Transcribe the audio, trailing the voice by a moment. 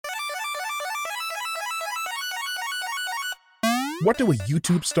What do a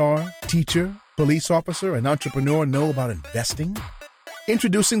YouTube star, teacher, police officer, and entrepreneur know about investing?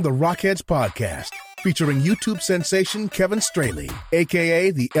 Introducing the Rockheads podcast, featuring YouTube sensation Kevin Straley,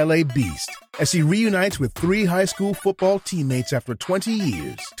 a.k.a. the LA Beast, as he reunites with 3 high school football teammates after 20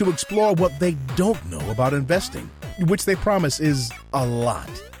 years to explore what they don't know about investing, which they promise is a lot.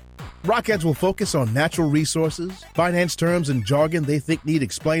 Rockheads will focus on natural resources, finance terms and jargon they think need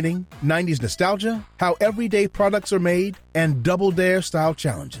explaining, 90s nostalgia, how everyday products are made, and double-dare-style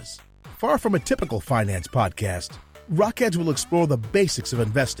challenges. Far from a typical finance podcast, Rockheads will explore the basics of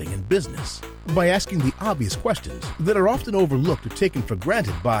investing in business by asking the obvious questions that are often overlooked or taken for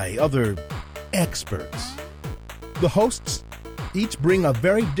granted by other experts. The hosts each bring a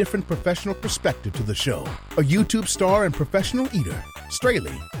very different professional perspective to the show. A YouTube star and professional eater,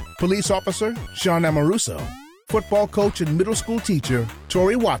 Straley, police officer, Sean Amoruso, football coach and middle school teacher,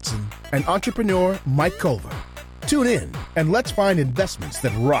 Tori Watson, and entrepreneur, Mike Culver. Tune in and let's find investments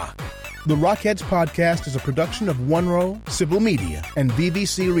that rock. The Rockheads podcast is a production of One Row, Civil Media, and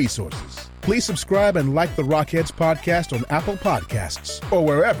VVC Resources. Please subscribe and like the Rockheads podcast on Apple Podcasts or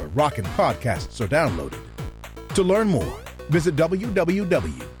wherever rockin' podcasts are downloaded. To learn more, visit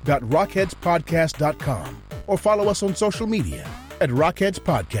www.rockheadspodcast.com or follow us on social media at Rockheads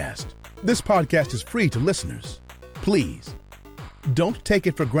Podcast. This podcast is free to listeners. Please, don't take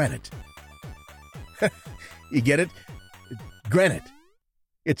it for granted. You get it? Granite.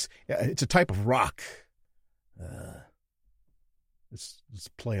 It's a type of rock. Let's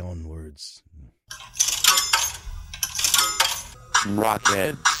play on words.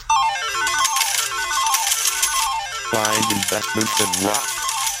 Rockheads. Find investments in rock.